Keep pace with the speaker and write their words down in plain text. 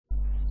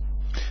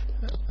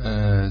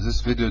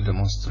This video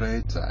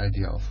demonstrates the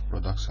idea of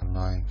production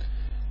line.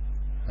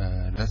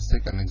 Let's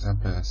take an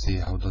example and see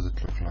how does it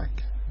look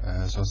like.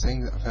 So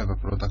saying I have a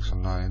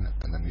production line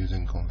and I'm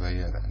using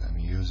conveyor and I'm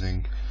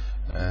using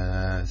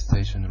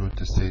station route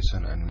to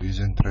station and we're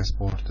using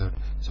transporter.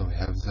 So we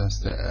have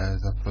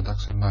the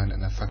production line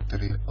in a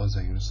factory. All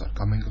the units are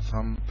coming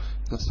from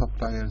the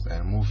suppliers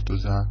and move to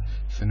the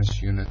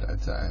finished unit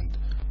at the end.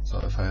 So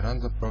if I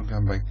run the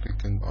program by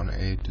clicking on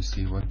A to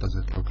see what does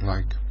it look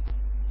like.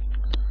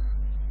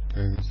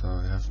 Okay, so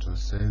I have to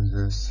save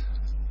this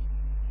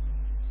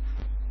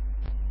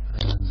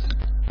and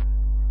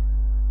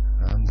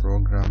run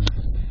program.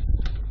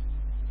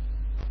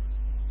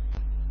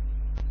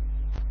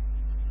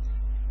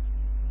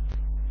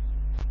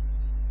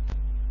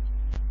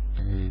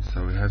 Okay,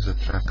 so we have the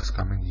tracks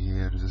coming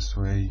here this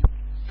way.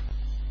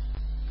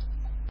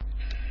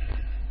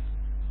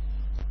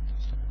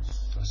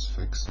 Let's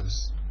fix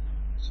this.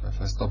 So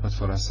if I stop it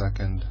for a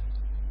second,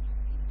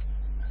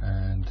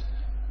 and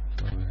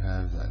so we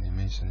have the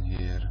animation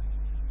here,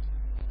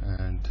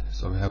 and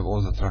so we have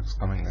all the trucks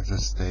coming at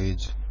this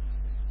stage.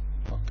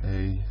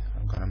 Okay,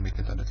 I'm gonna make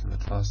it a little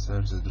bit faster.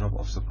 The drop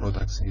of the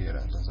products here,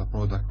 and then the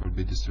product will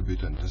be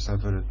distributed into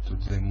separate to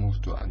they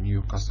move to a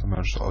new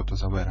customer or to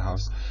the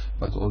warehouse.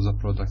 But all the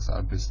products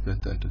are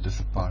split into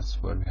different parts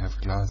where we have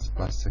glass,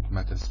 plastic,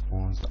 metal,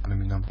 spoons,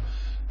 aluminum,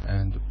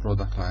 and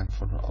product line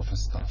for the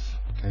office stuff.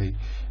 Okay,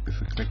 if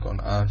we click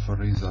on R for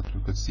result, we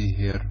could see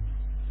here.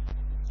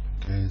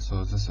 Okay,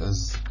 so this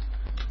is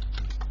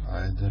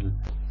idle.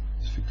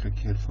 If we click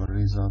here for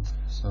result,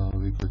 so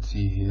we could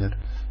see here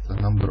the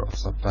number of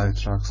supply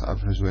trucks,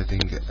 average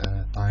waiting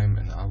time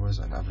in hours,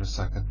 and average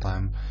cycle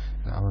time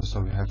in hours. So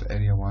we have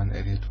area 1,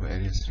 area 2,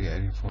 area 3,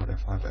 area 4, area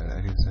 5, and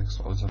area 6.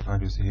 All the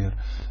values here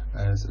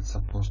as it's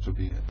supposed to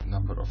be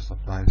number of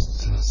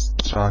supplies,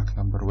 truck,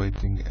 number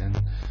waiting in,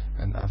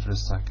 and average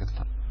cycle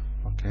time.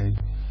 Okay,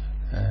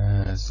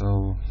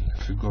 so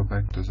if we go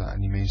back to the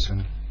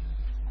animation,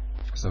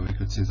 so we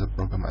could see the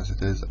program as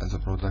it is, and the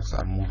products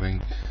are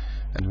moving,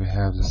 and we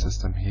have the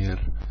system here.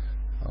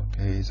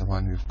 Okay, the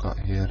one we've got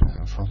here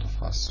in front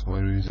of us.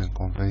 We're using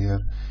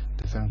conveyor,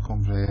 different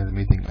conveyor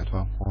meeting at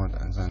one point,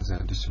 and then they're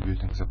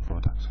distributing the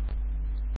product.